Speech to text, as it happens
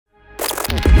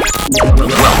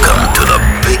Welcome to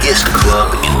the biggest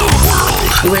club in the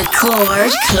world.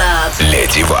 Record Club.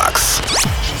 Lady Wax.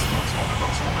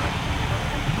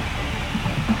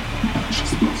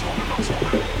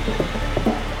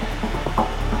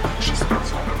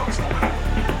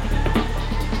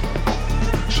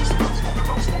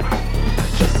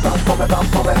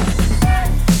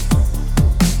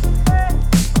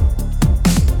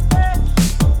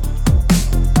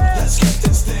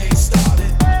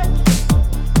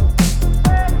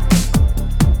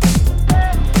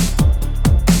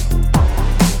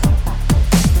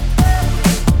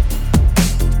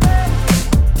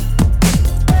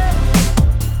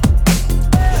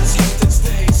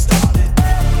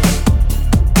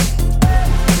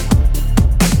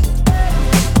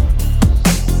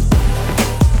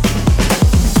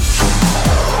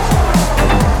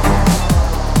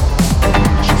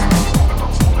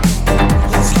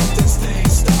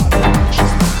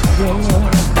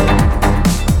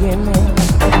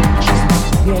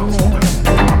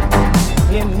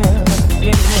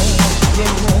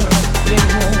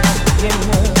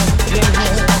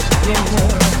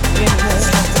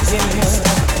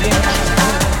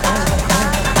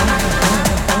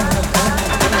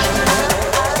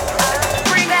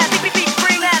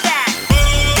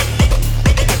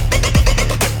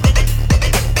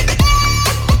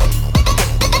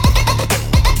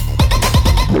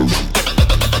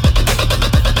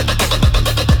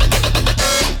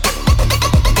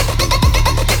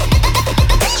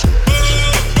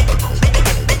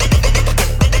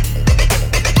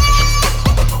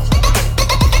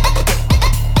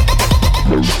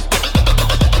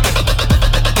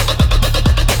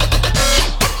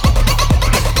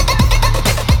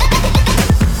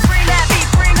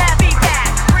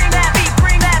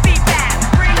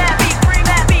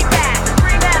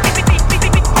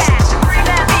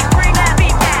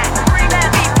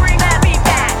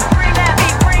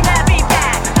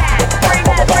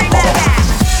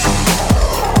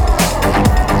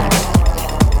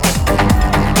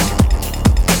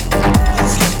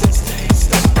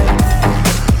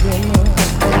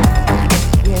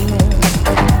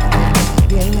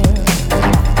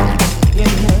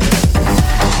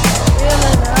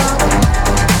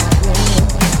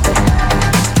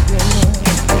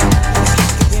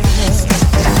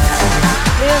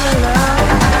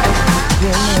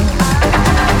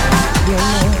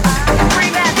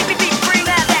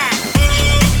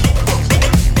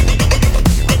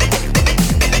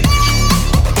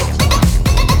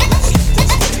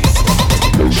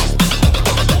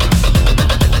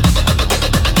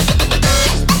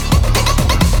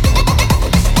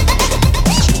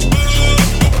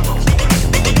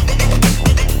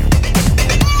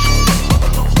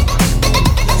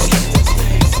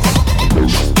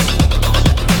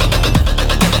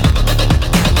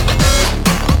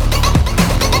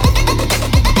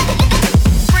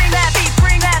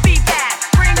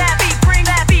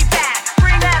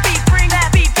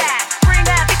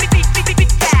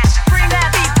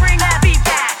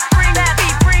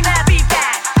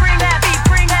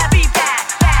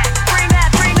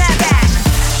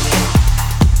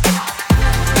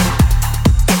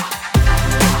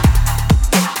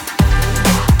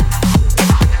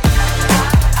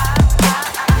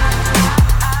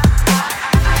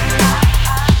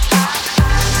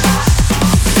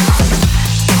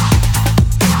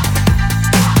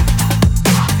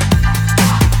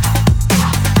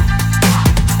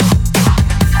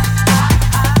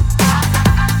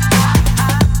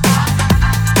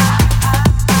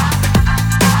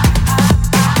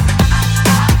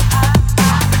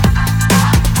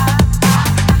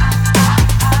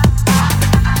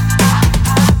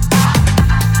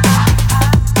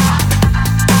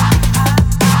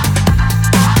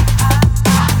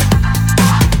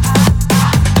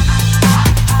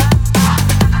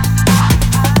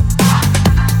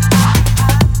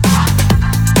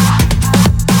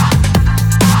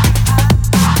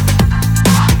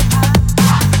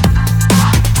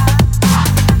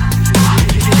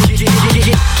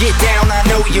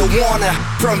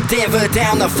 From Denver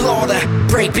down to Florida,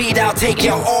 breakbeat, I'll take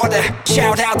your order.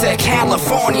 Shout out to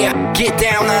California, get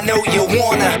down, I know you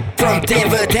wanna. From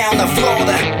Denver down to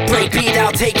Florida, breakbeat,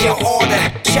 I'll take your order.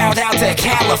 Shout out to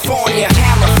California,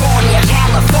 California,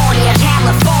 California,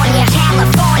 California,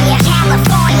 California,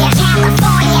 California, California,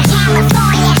 California,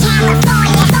 California,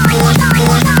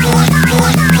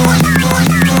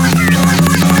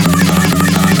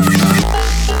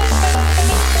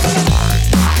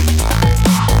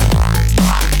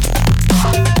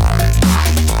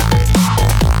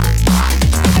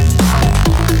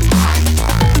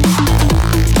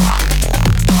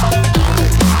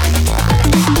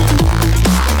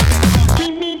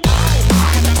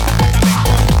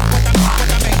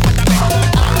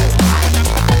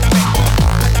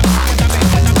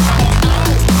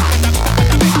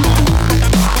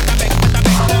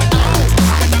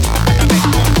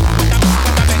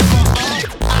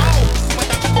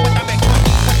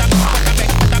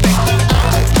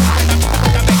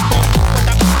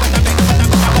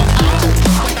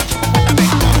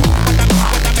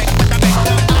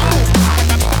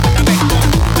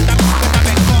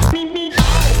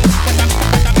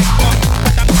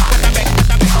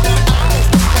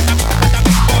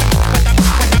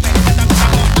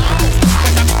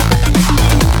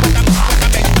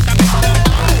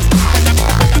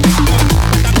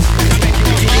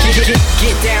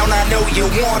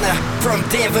 From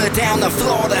Denver down to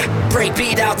Florida,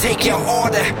 breakbeat, I'll take your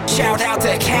order. Shout out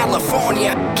to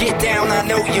California, get down, I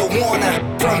know you wanna.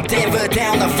 From Denver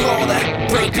down to Florida,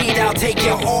 breakbeat, I'll take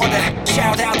your order.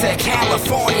 Shout out to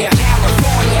California,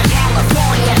 California,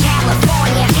 California,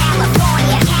 California,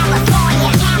 California,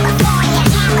 California, California,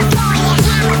 California.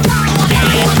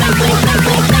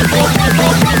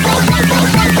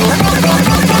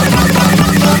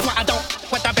 I don't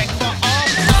what I beg for.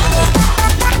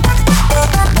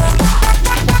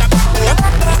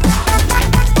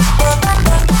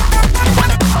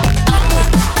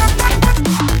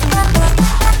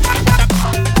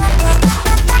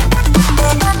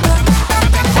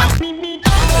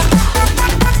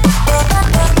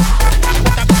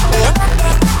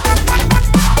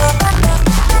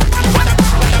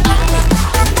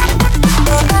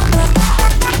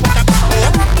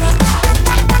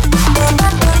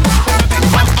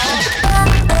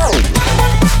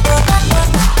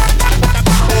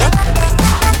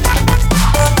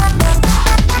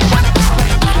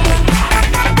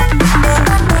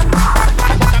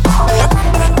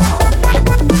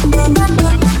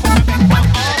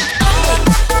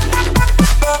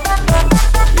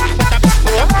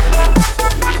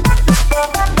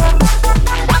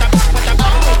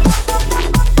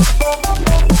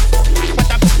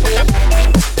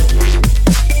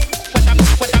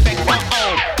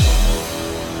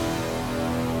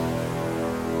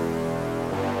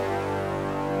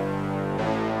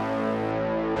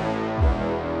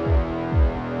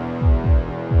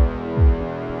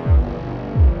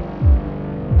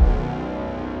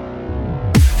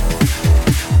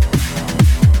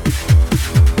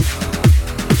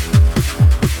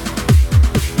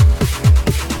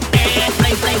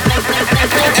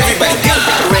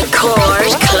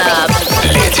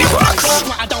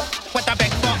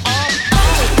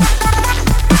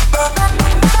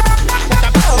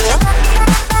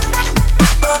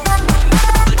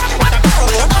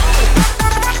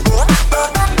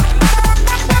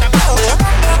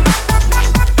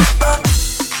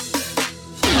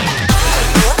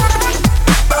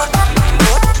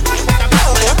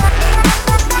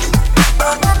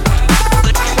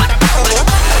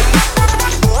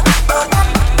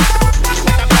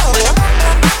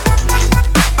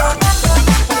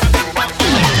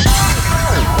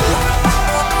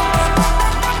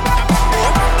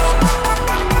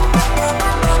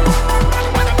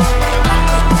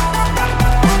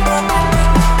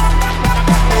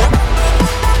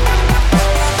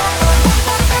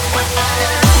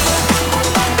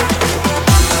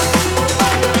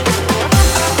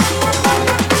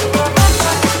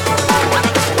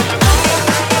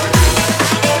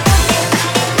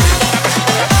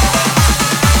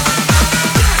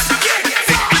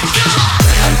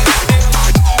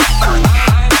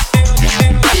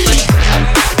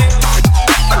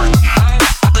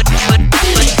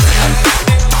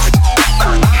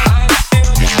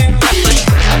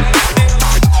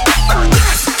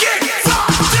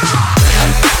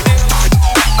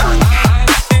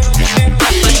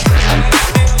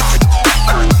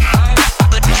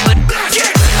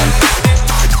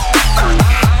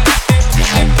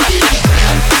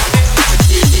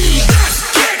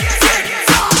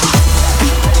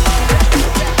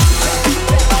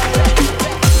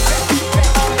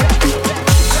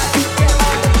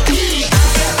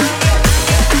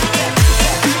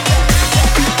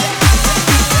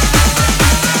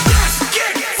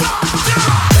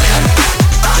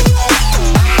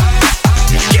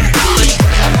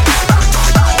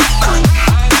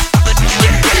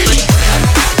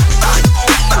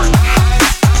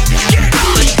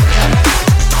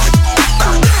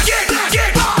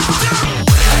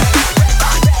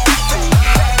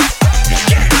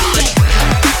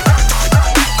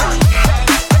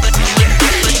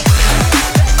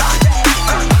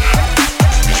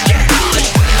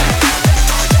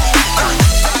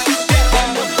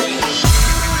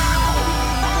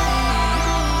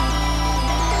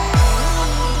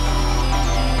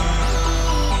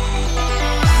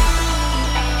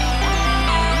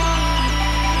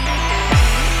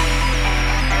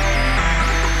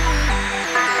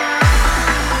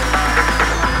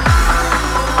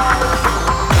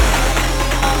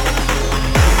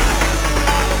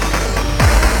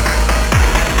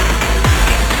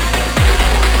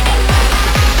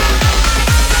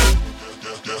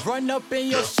 up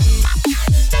in your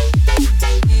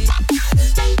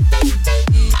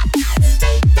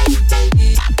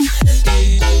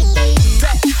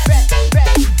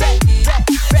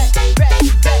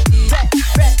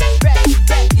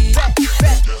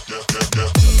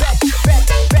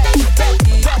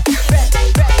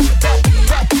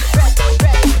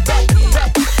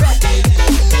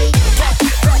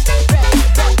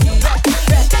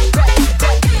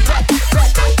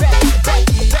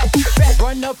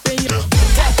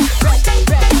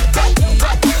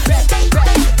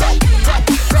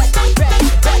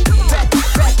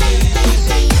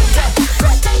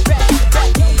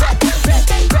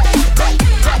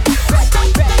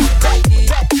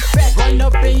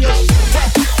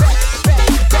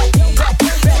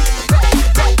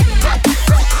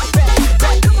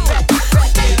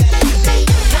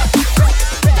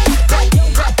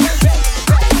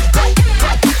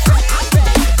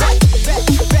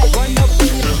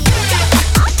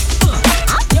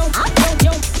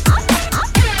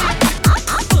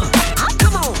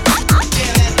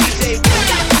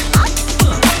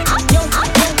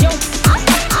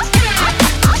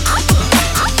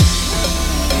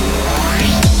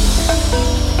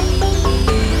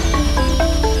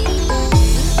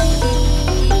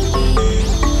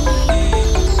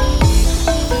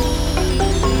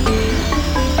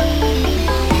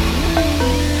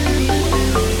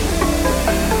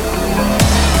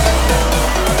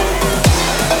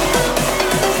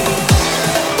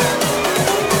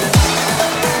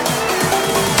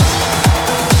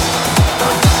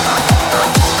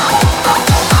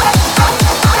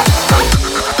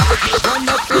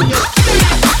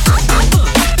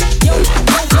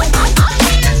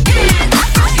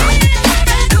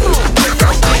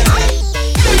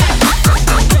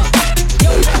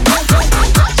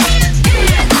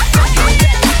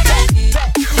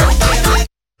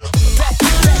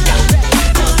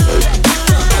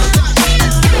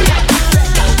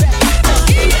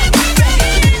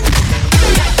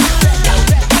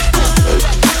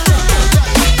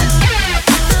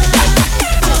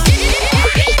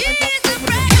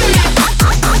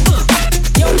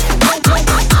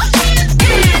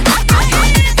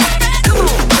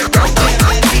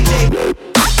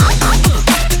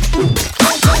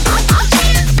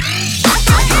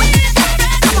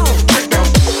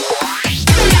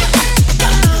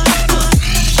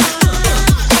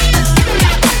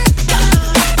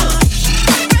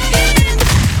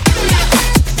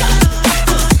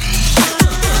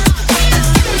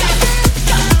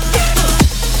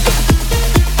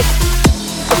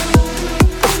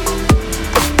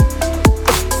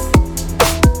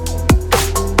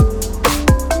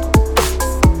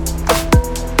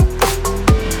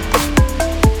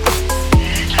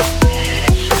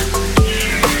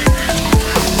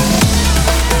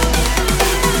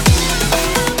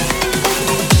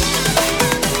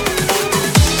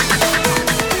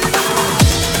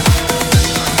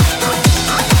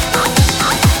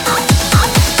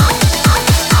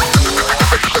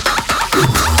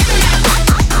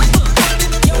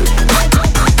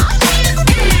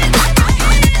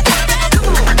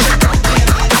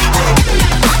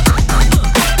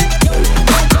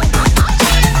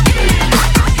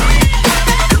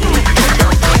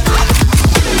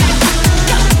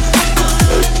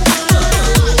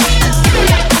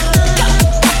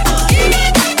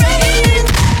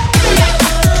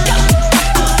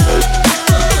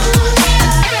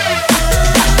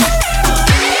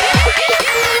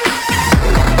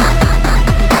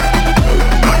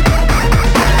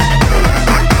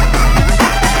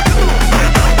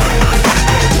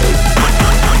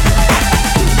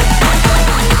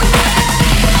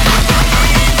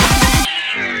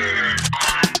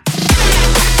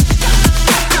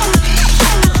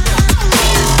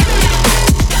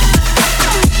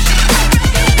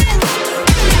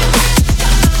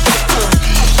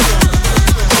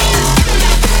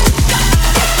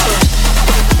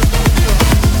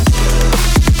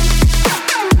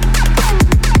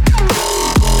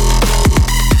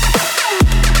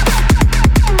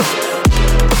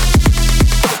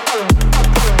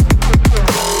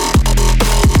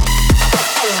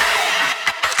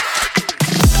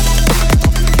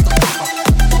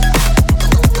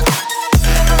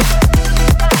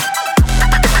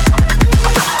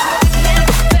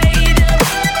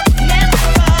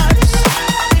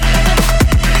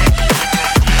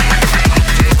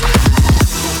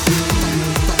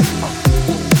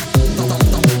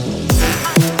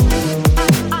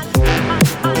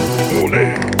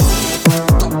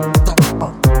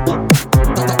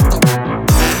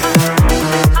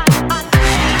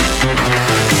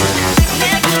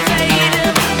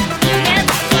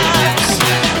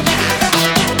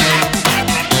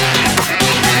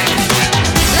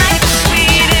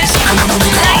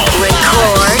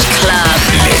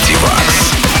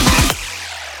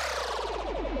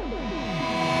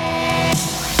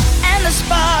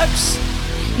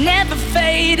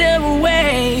fade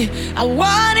away. I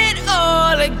want it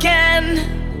all again.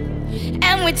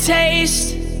 And we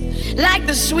taste like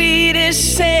the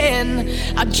sweetest sin.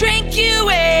 I'll drink you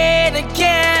in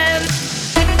again.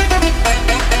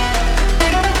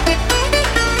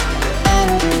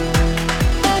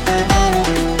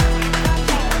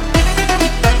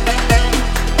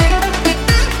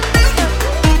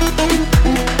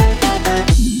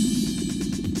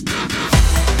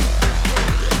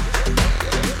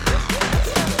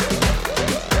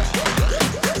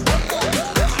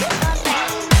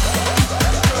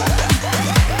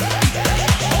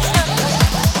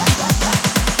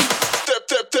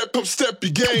 Step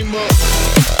your game up.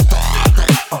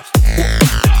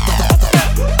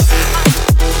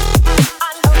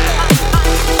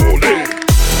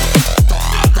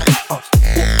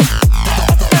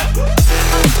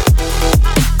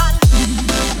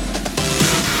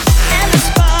 And the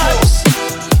sparks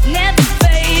never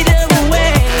fade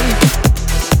away.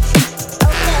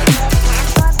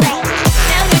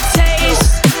 And we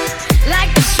taste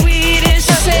like the sweetest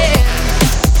sin.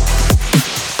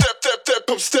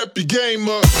 Step your game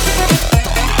up.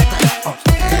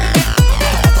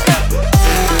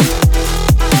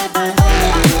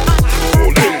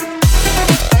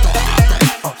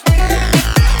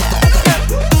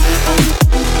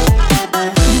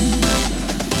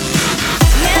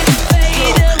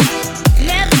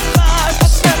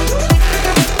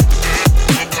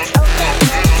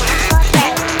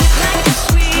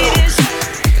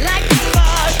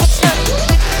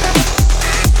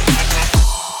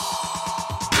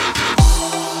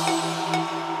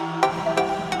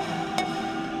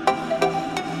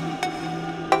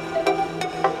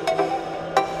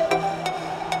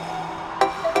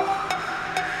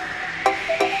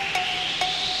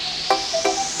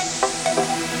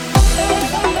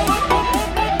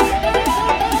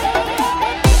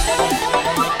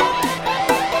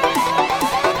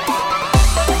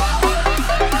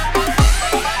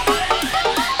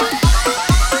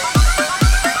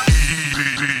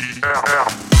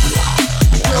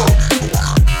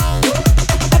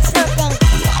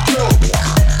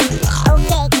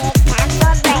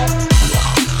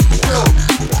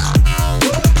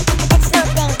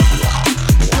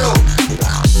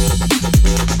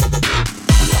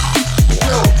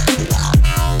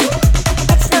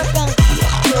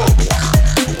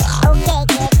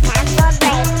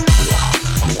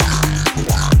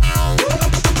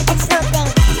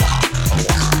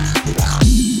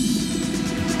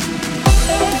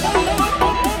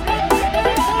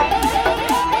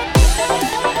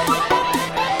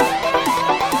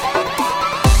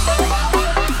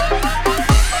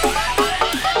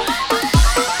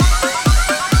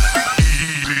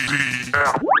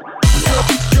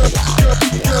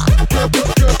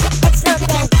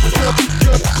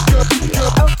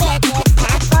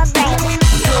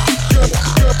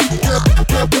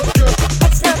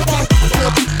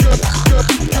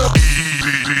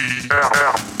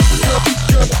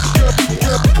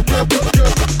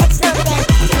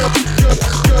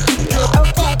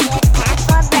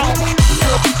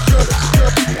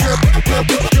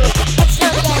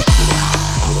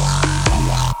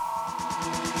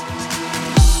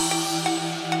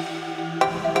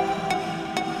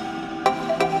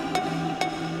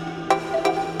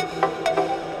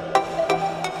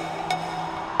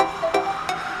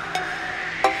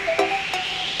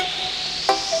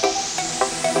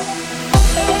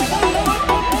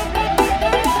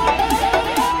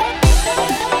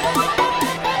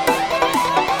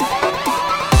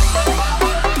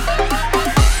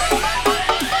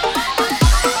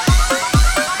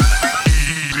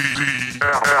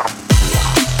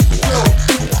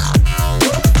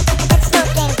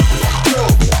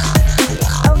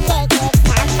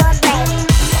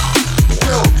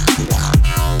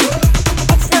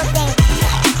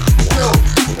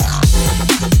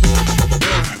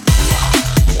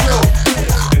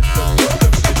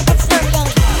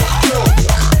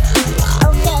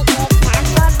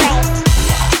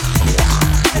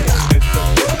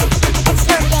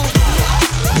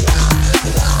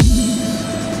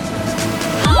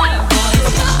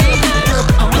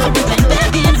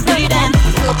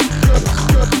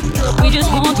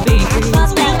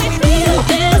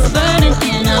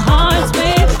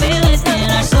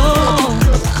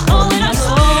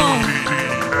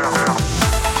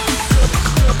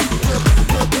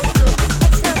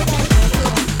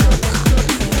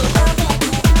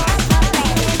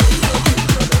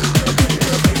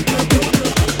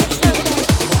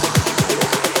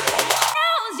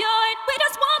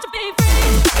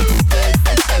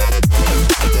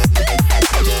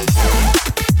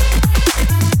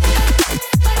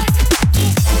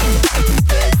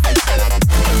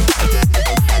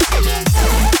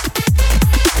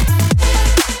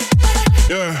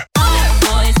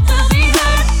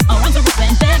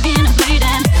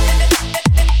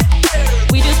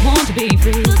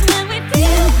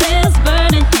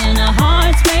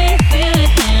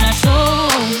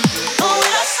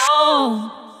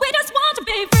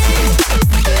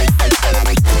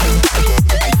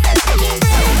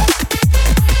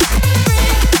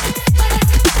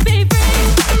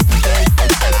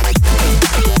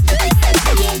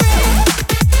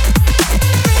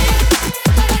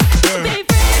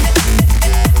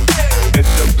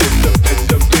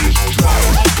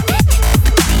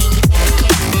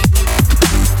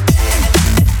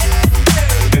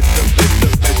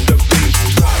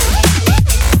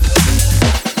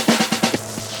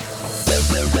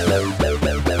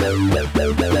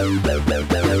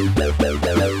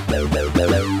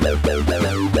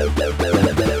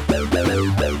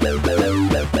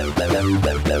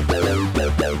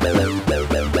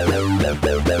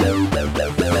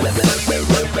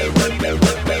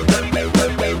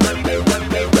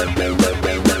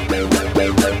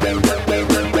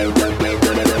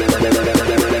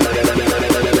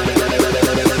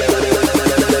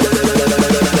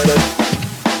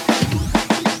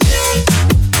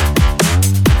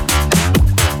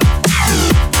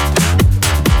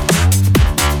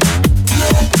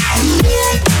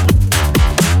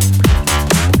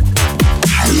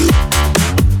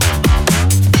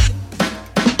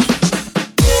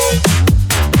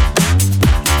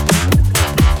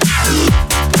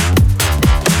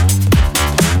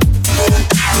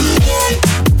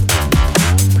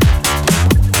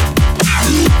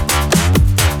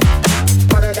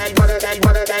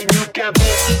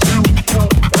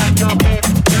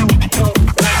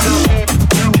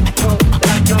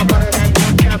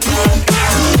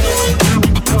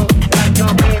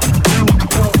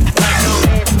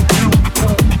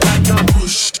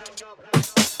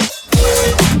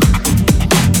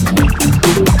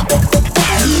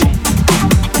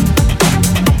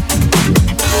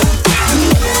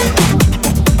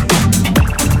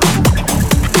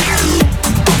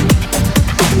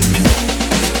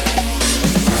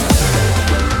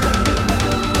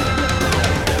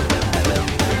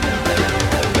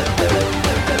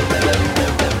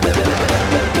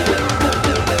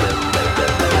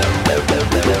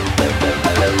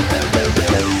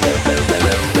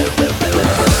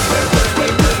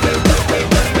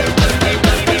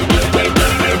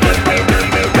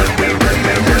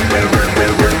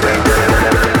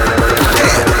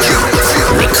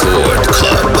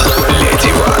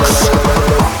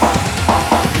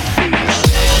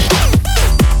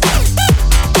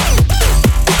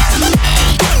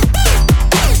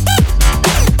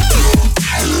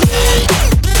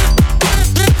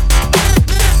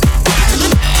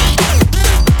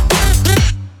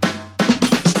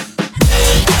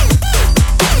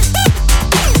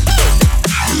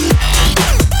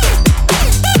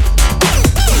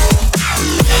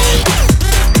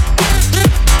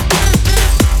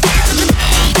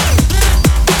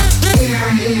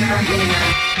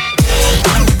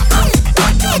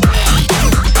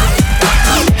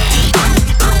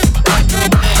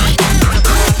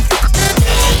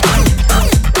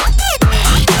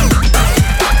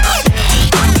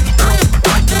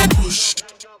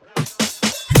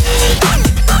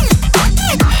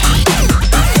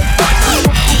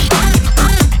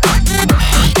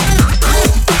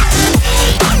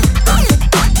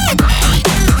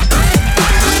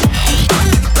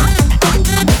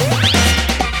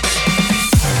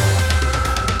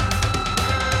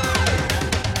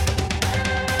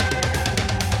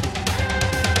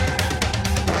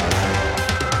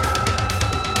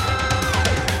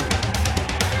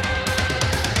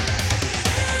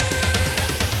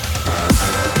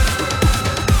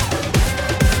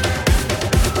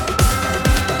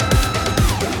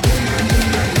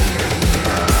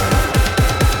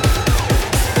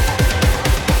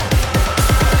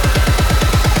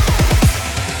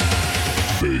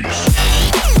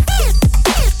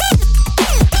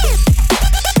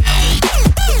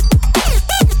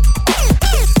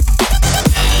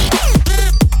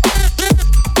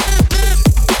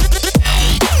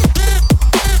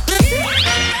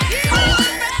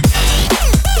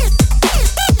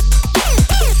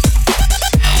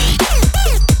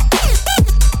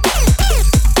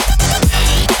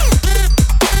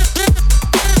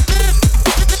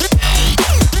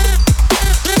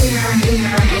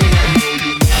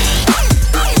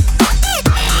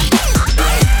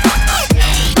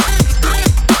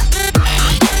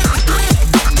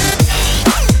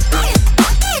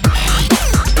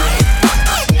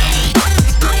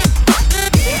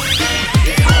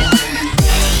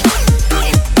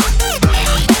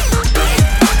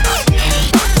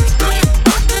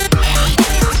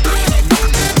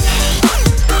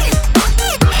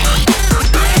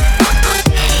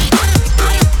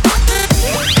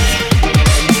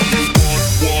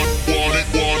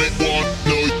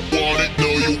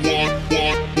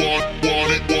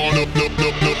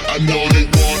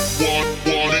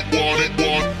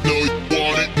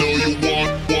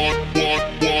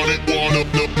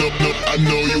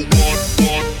 know you want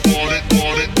it,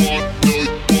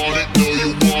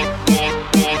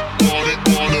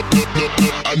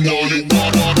 know you want it, I know you want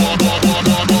it.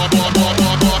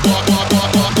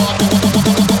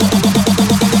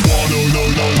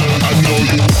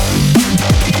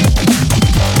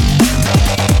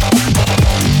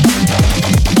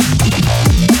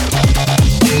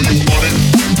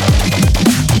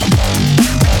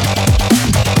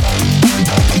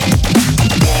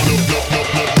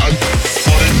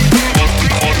 I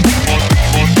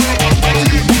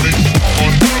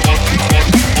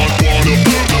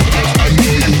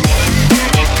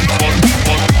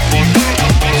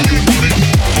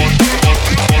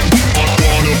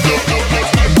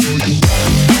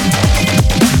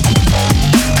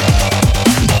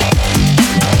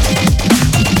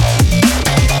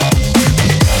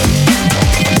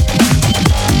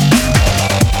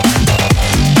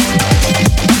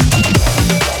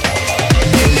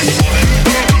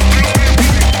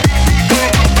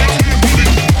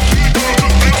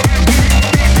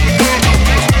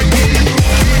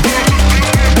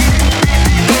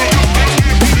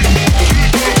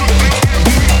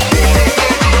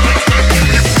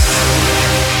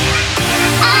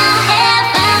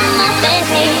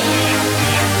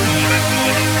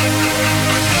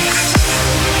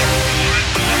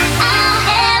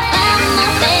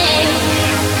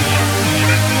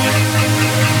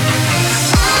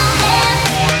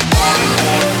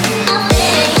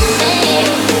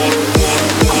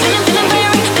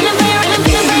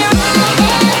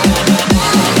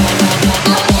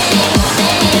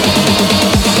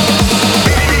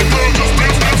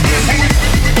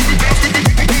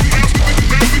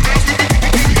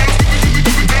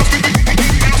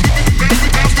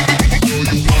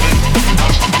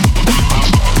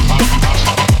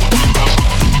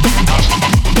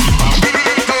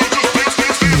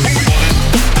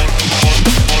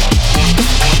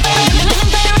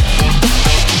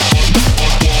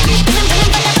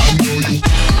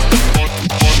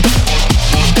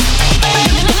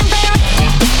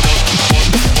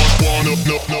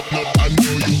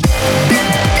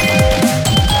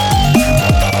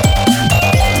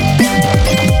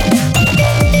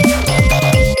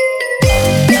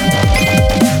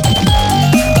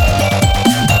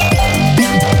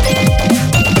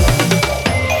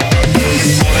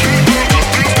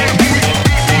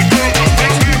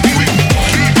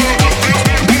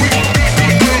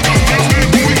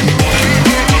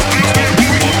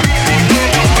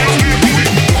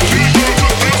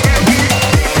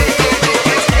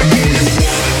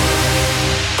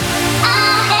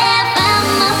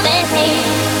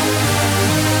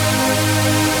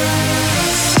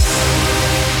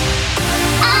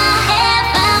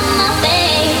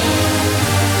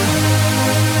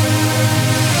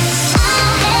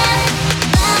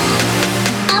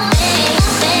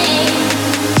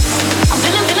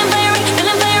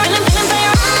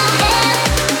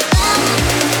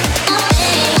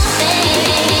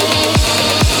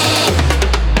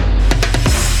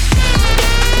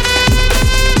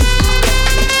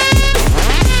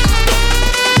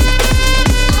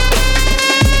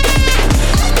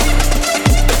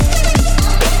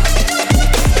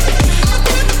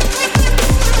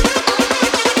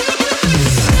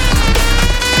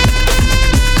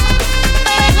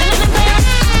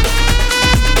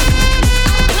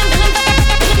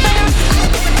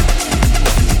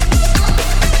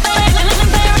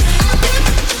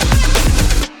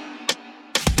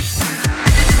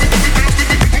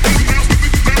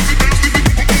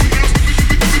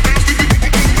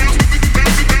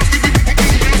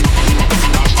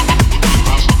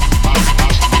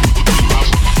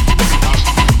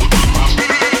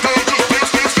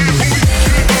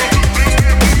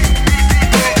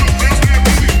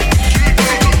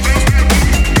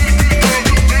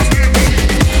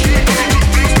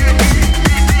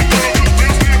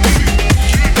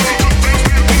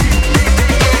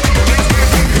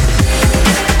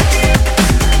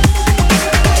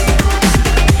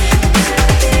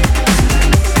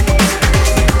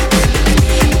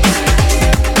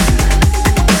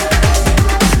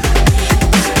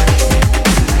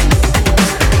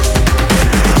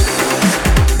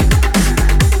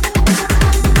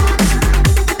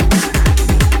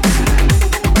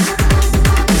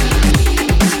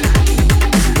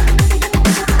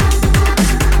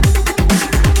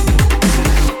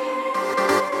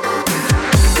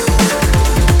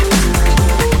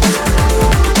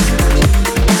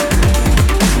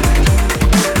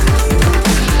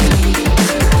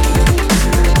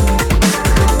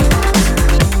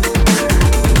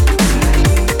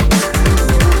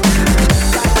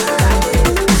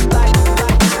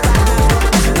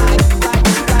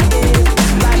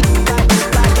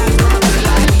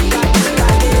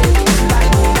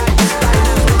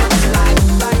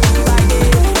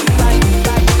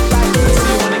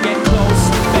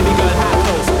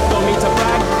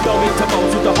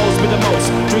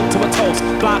to a toast.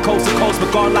 Fly coast to coast,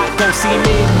 but gone like go see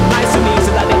me. Nice and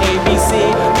easy like the ABC.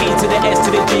 P to the S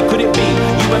to the G, could it be?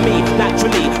 You and me,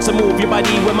 naturally. So move your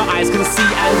body where my eyes can see,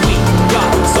 and we got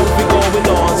something going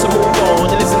on. So move on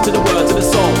and listen to the words of the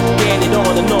song. Get it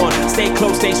on and on. Stay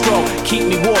close, stay strong. Keep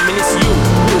me warm, and it's you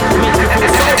who makes me feel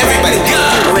so. Everybody go!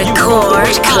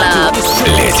 Record Club.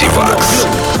 Lady Vox.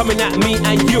 Coming at me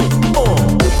and you.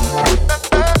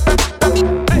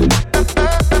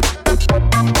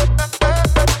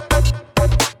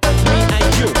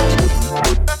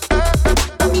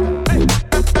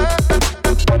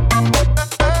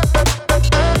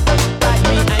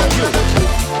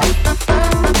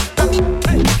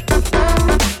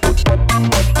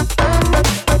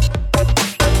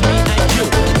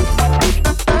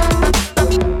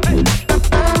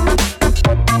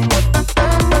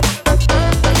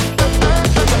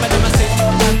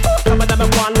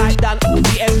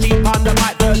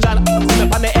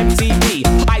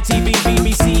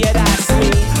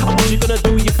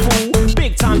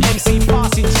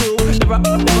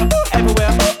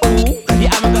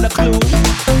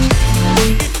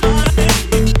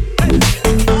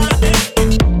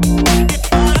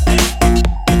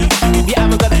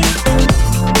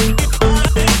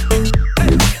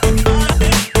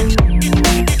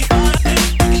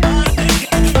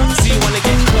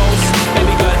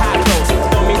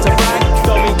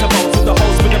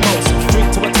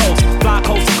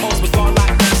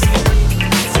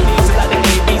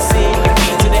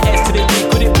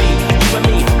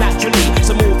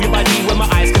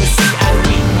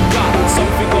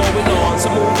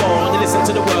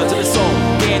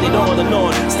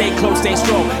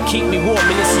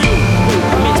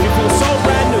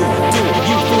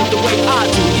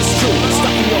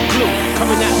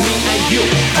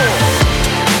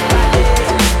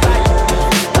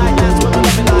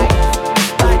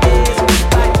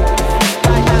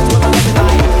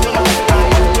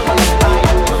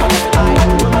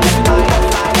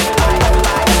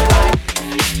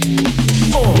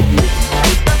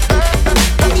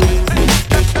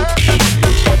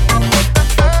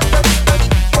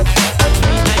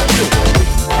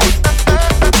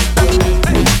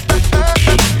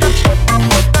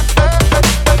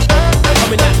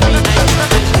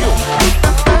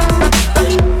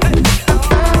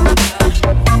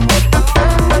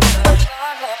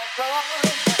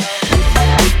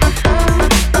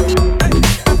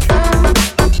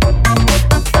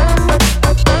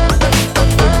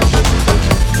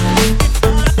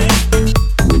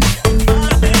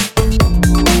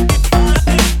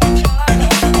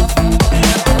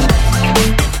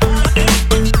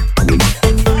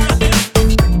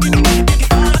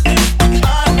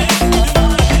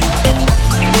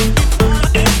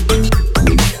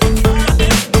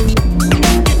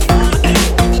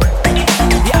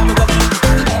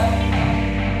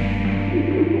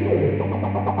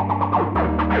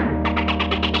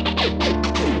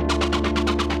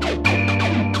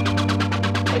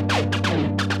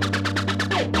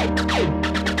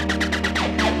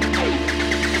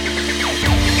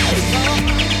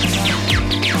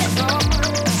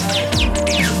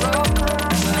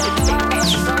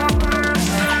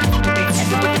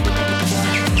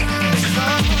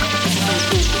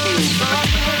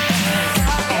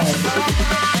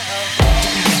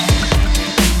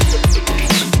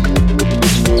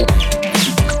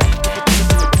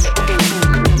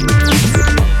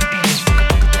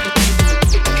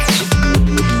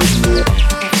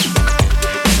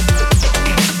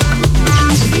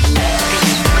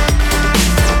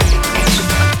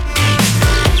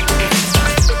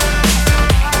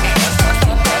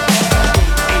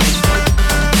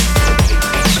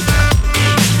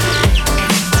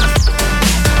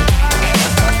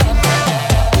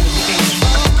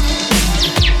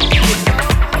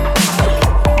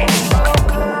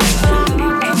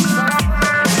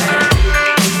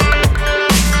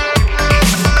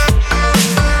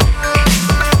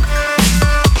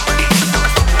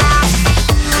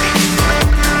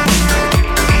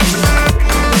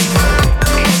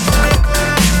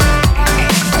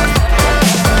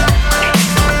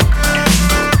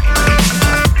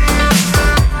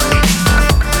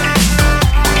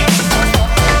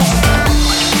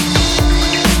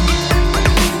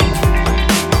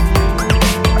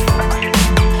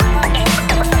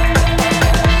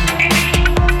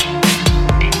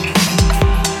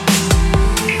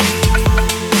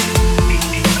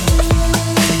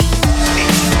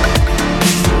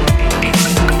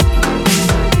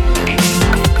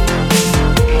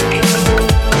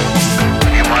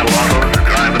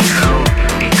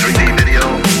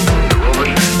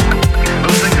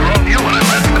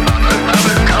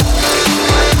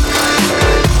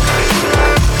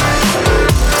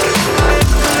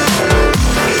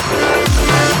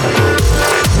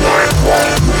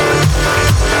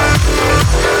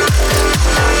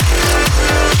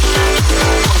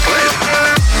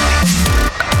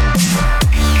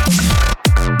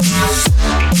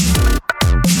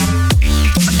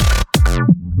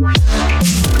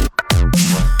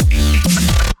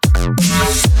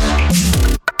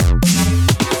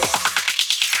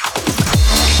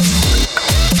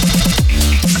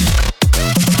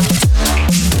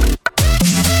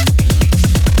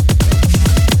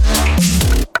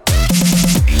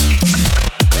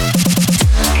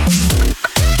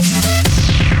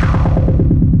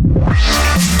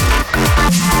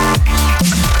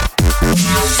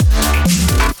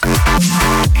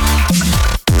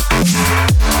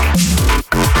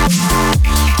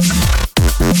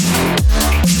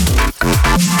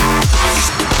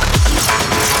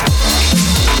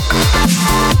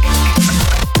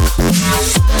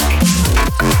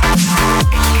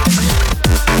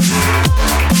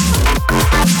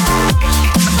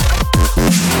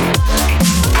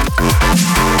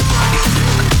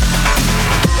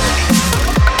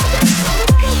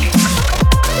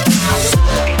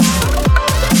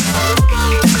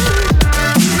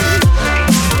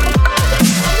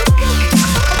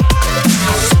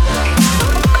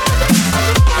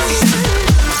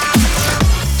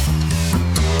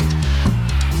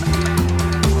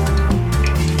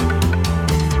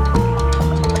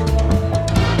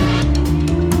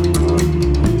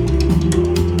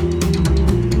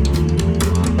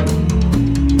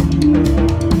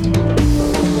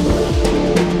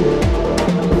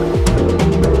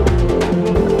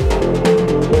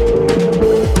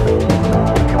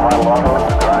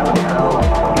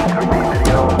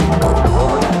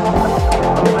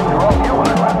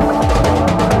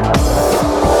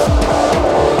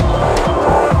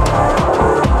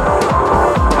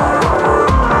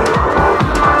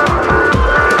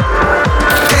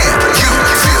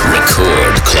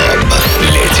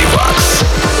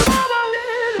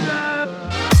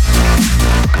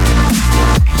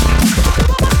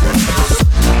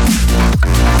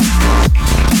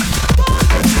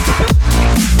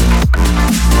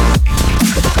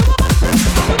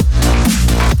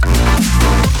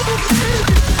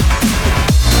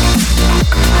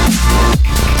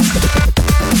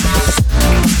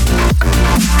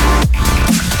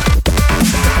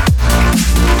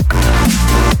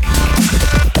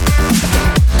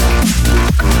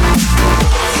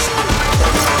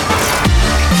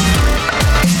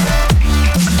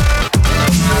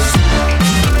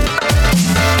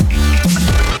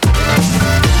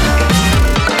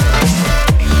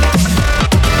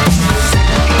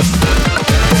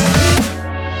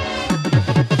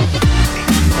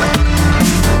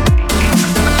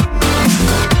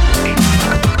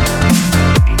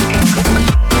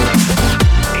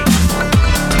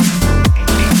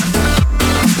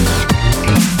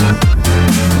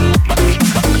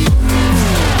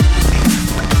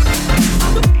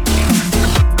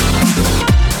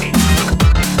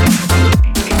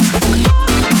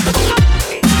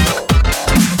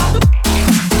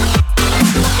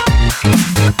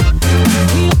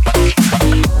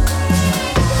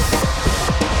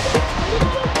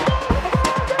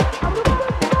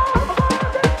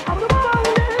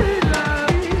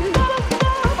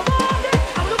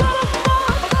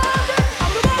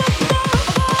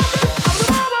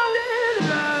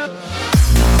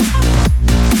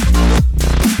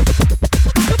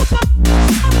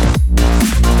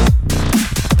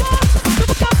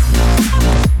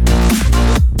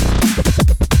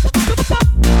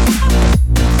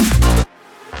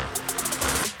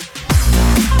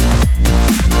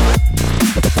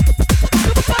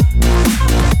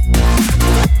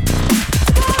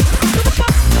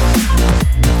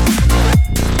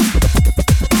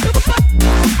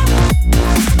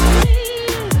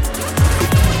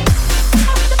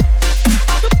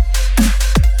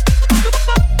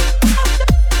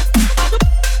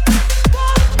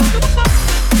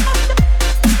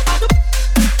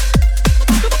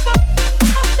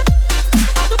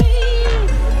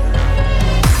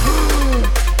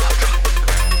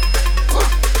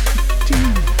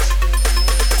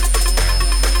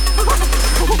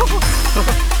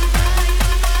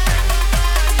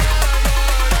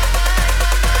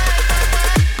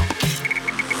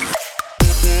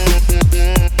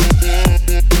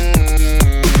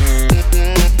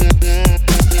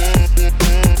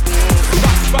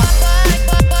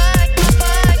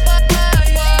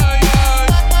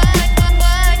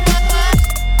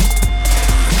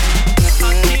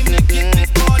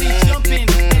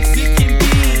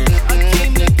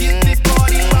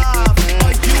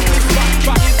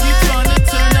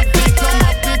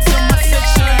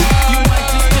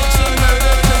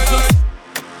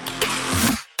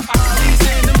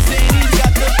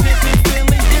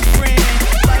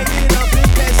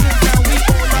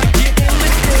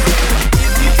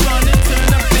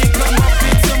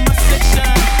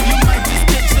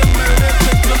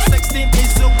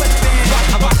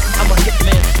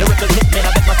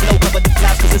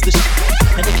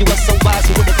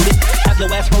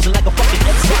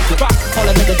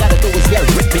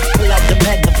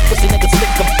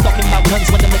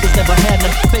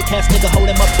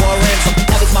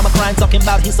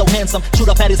 so handsome. Shoot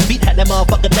up at his feet, had that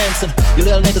motherfucker dancing. You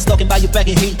little niggas talking about you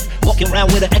begging heat. Walking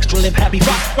around with an extra limp, happy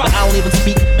rock. But I don't even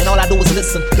speak, and all I do is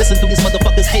listen. Listen to these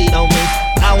motherfuckers hate on me.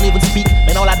 I don't even speak,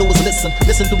 and all I do is listen.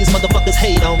 Listen to these motherfuckers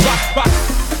hate on me.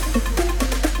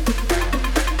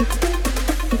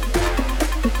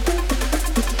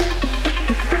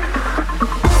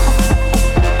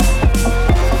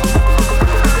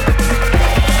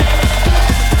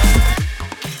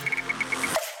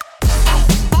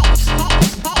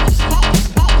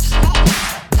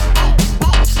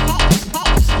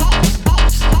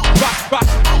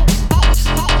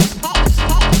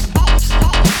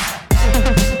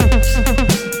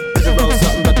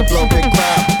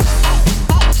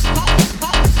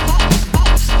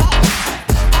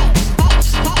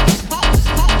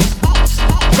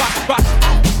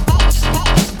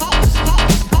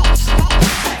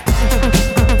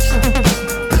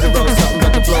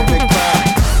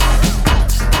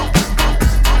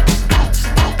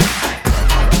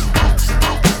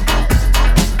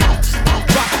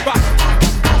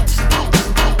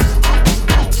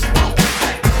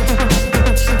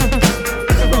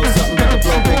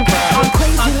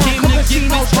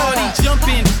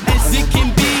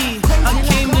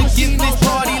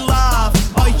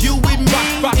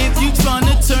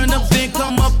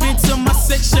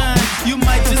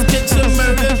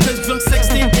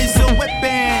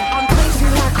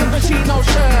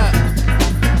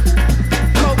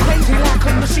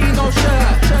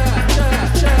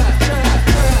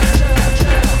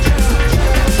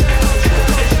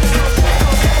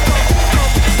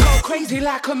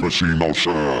 Machino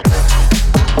Shine.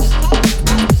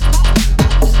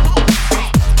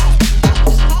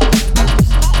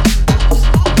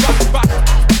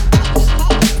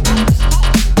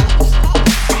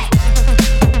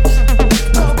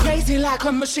 Go crazy like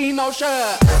a machine, no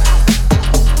shirt.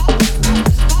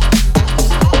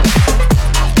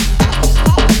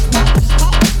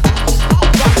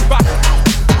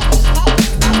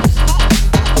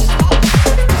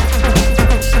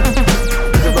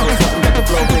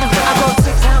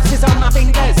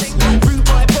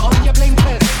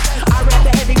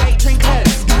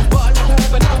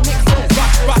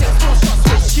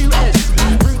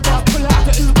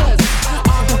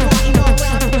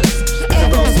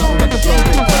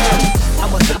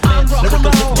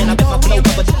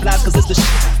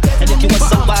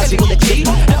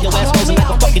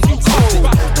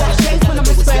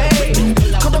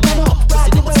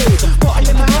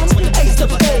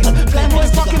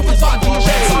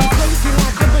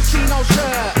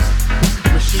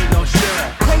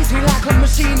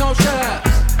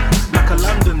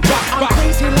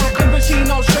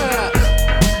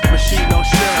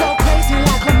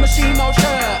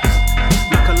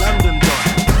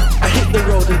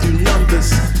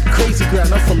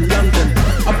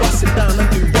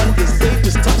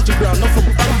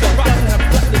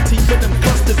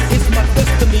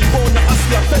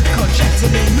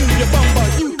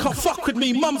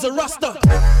 Mum's a Rasta.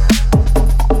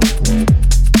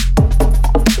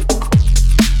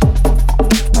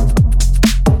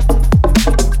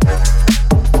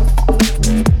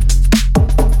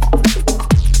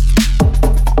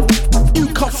 You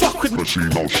can't fuck with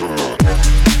Machino Shine.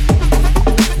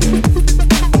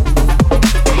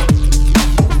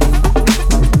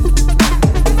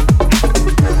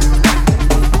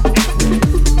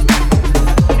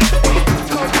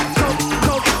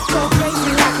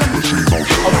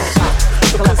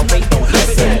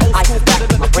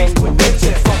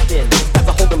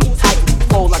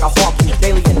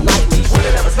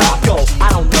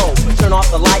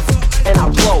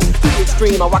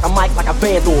 I rock a mic like a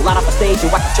vandal, light up a stage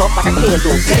and wax a jump like a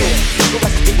candle. Damn, the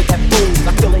recipe with that boom,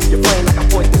 I feel in your brain like a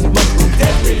poisonous mushroom.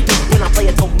 Deadly, when I play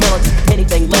a dope melody,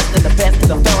 anything less than the best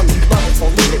is a felony. Love it,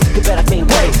 won't leave it, you better think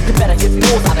way. You better hit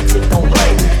rules out of shit, don't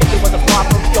play. If it was a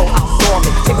problem, yo, I was storm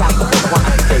it. Check out the whole one,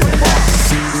 I can say it all.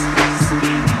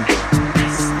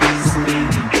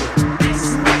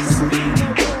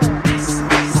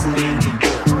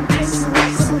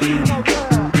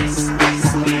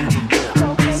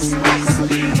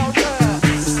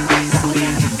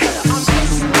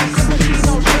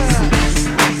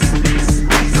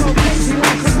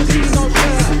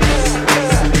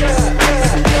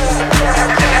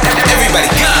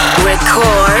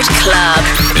 Club.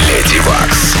 Lady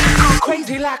Wax.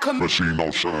 Crazy like a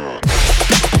Machino Shine.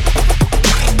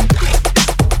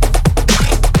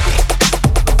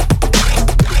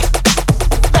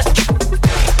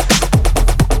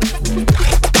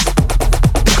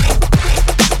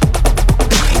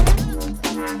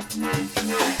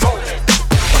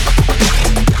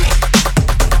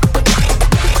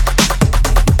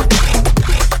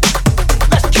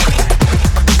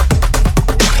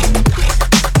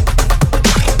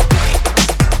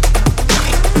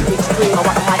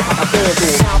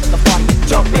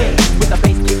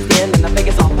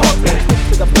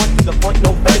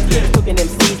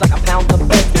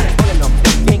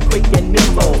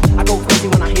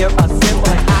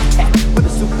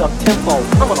 tempo.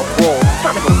 I'm on a roll,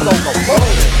 trying to go solo.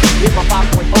 Here's my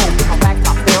 5.0, get my back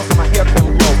top down so my hair can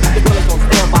blow. The girl is on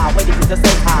standby, waiting to just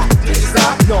say hi. Did you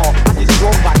stop? No, I just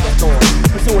drove by the door.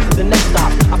 Pursuing to the next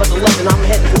stop. I got the left and I'm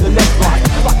heading to the next block.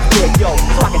 Fuck yeah, yo,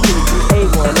 so I can see you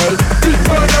A1A.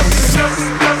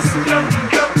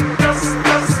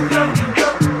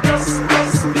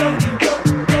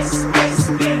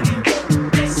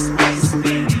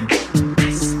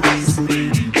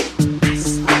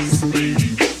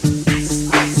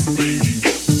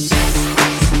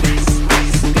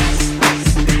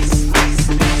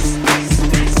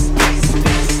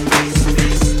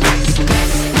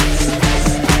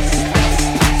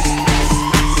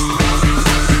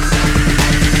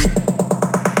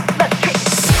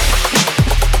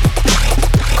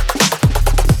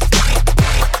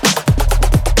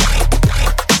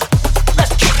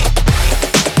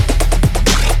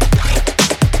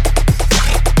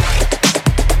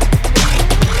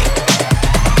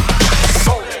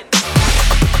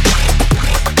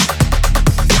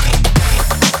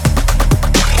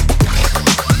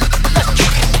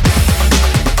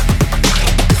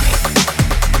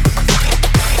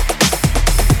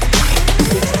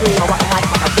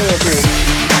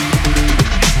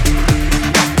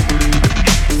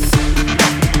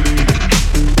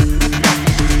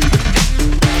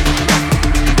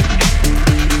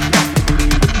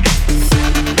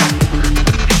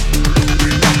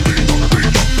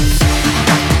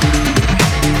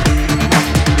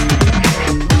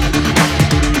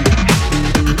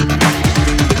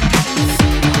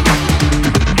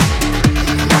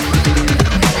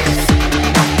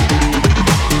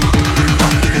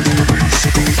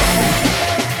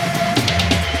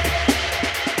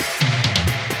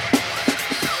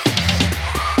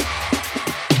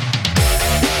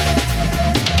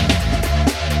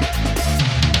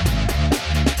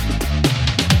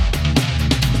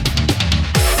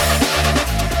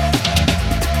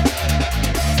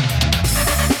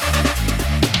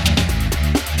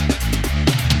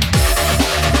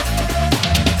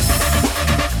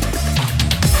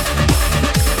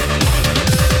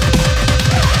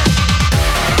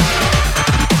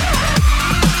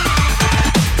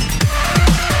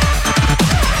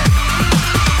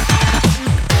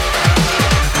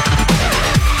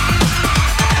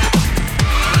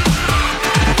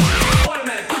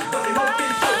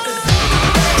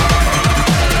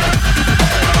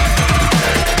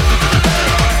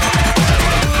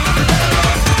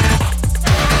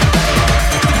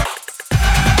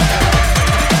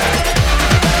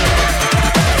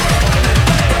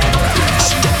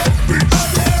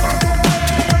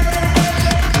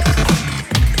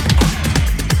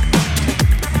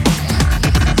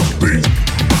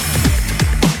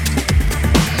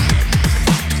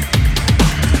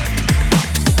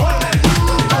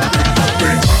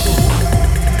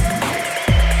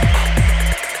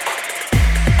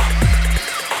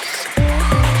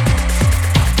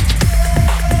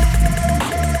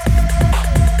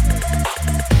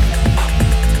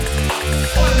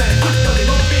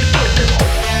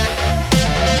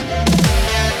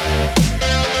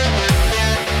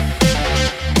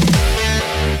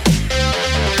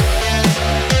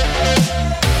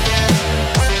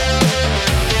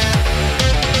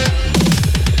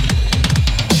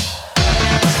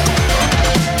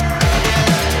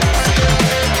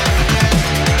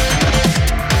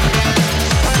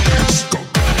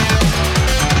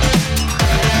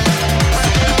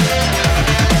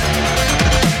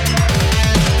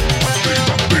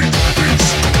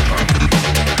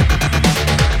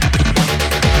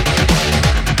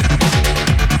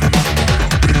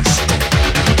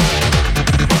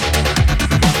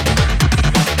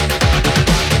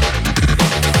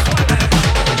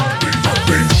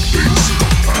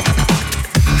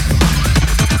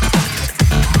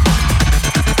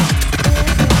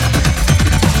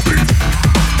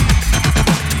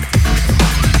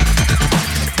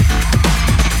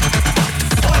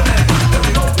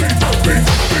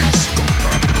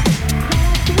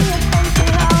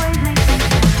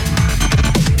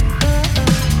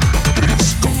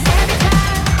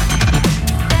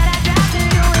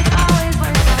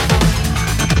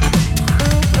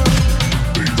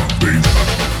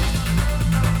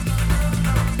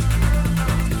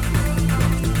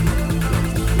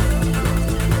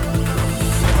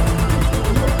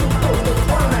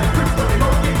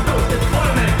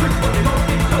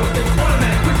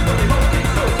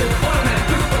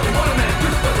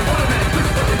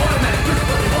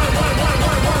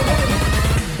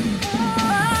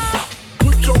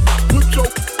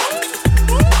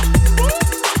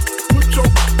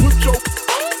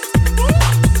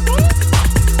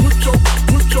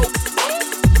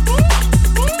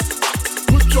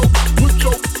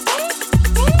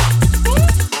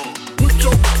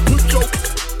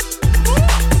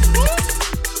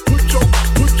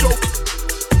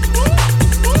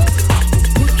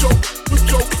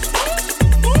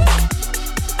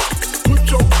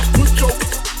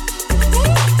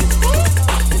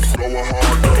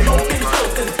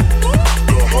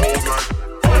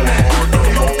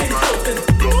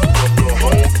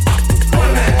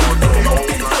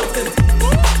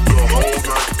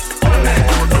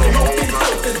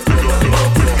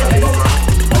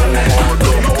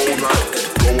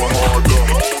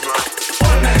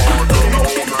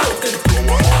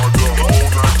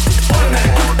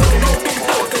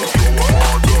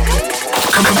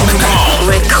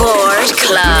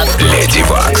 Club. Lady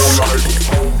Wax.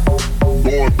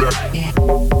 Going back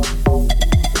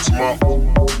to my,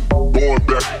 going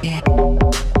back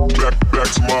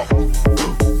to my,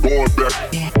 going back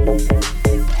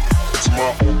to my,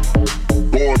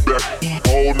 going back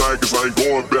all night 'cause I ain't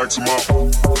going back to my,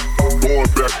 going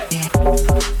back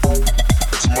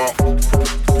to my,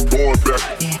 going back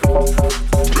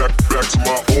to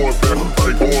my, going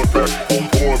back, I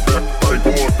ain't going back, I ain't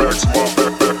going back to my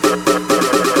back.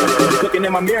 Looking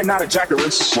in my mirror, not a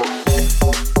jackeris.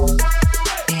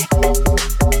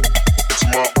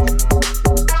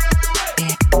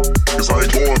 Cause I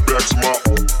ain't going back to my,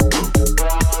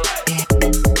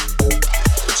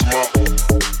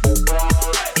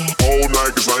 all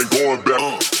night 'cause I ain't going back.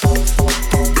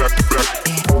 Back to my,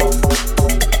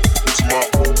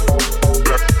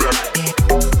 back.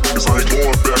 'Cause I ain't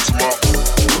going back to my,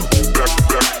 back to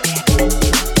my, back.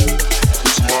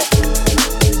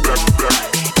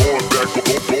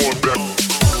 Going back.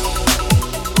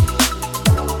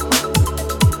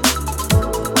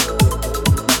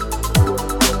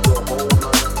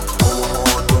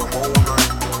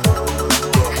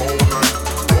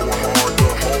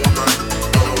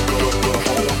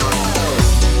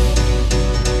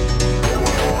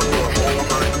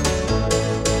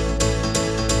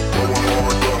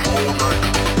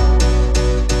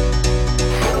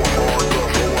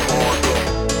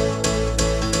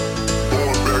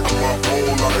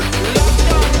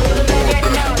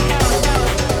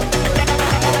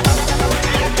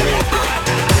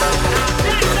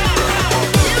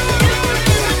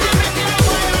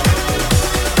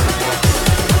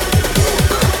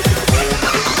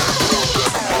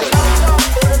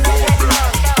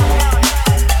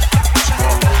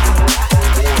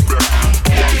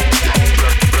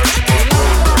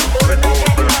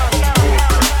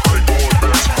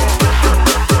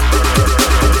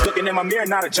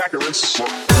 Not a jackeris.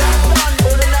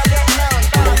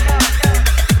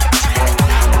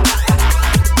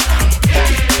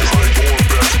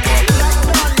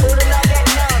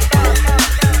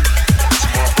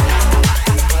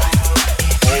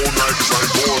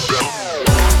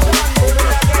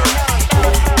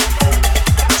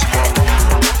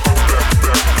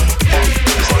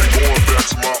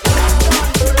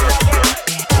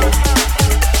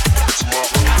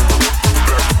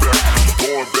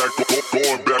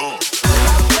 Going back.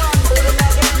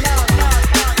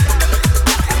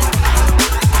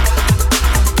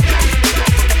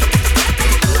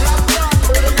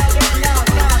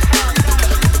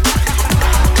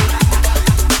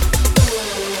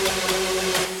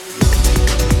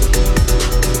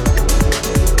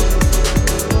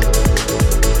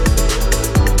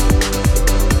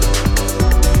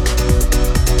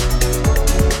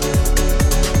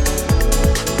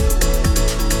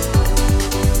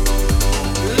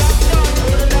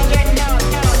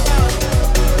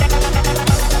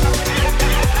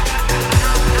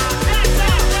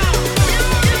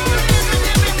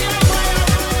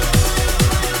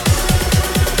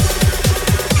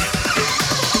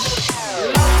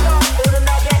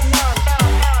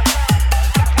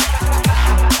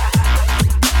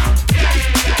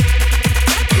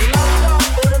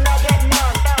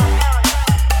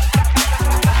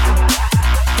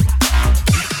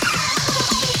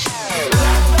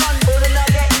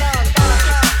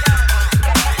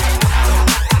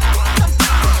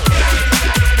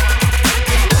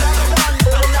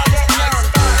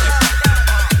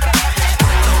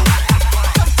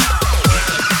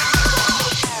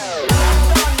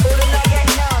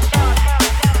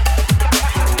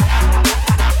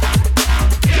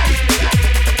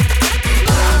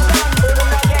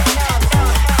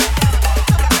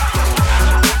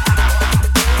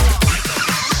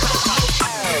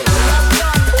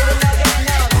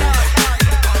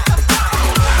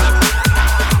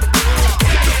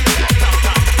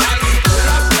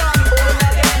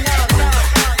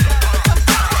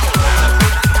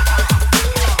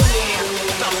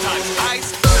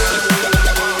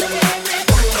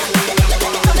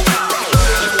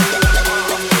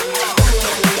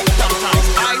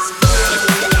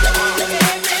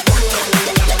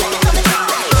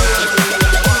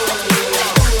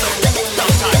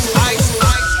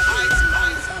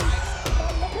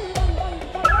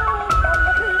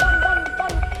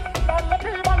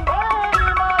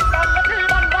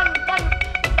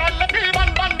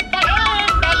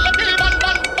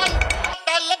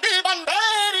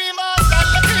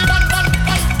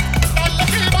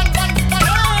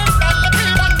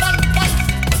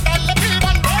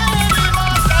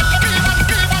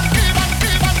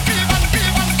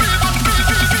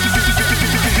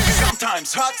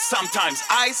 Sometimes hot, sometimes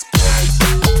ice.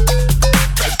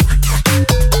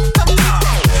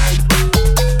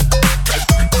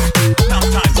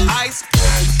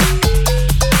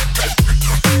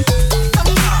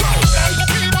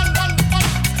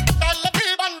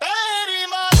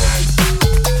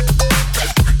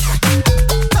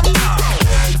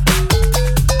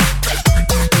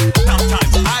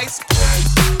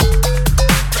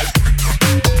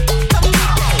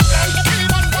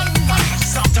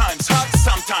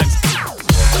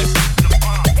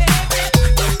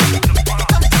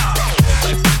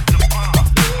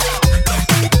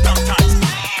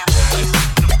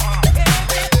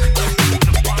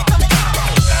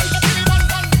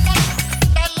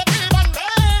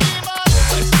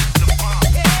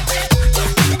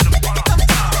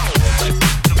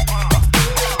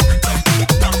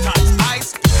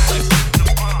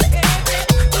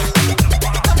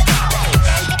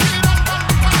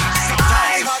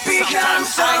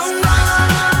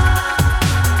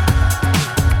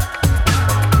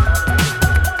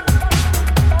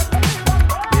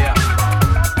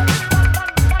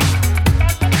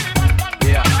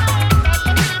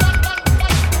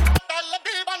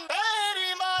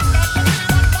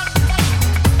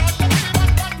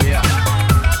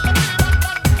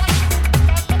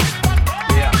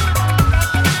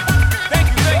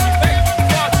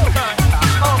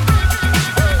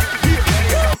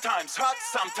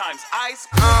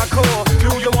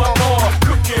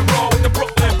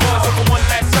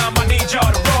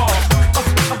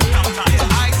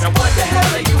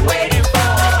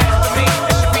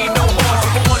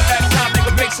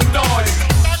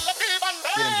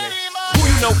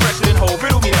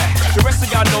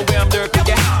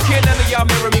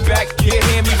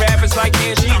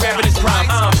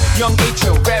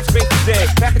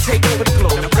 back to take over the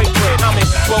globe. Break bread, I'm in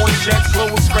blowing jets, slow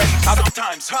and spread.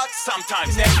 Sometimes hot,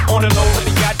 sometimes neck. On the low, when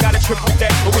the yacht got a triple deck.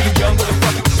 But when you young, what the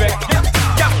fuck you expect? Yeah.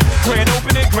 Grand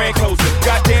opening, grand closing.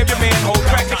 Goddamn your manhole,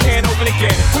 crack the can open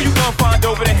again. Who you gonna find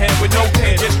over the hand with no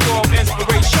pen? Just draw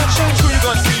inspiration. Who you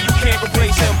gonna see? You can't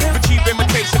replace him. For cheap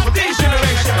imitation from this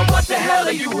generation. Now what the hell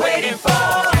are you waiting for?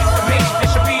 Maybe there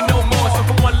should be no more. So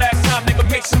for one last time, nigga,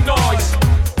 make some noise.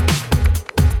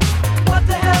 What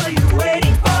the hell are you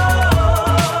waiting for?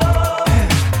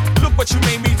 Look what you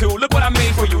made me do. Look what I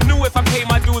made for you. Knew if I paid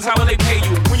my dues, how will they pay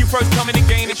you? When you first come in the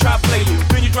game, they try to play you.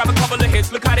 Then you drop a couple of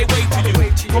hits. Look how they wait to you.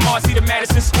 From RC to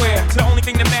Madison Square, to the only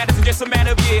thing that matters in just a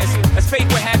matter of years. As fate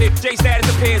would have it, J status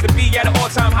appears to be at an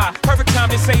all-time high. Perfect time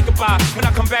to say goodbye. When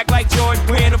I come back like Jordan,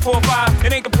 we're in a 4-5.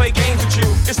 It ain't to play games with you,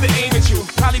 it's to aim at you.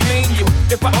 Probably blame you.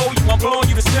 If I owe you, I'm blowing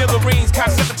you to smithereens.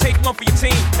 Concept to take one for your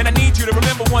team, and I need you to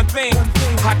remember one thing.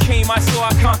 I came, I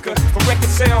saw, I conquered. From record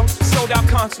sales, sold out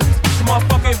concerts. So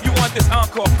motherfucker, if you want this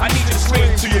encore, I need you to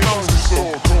scream to your lungs.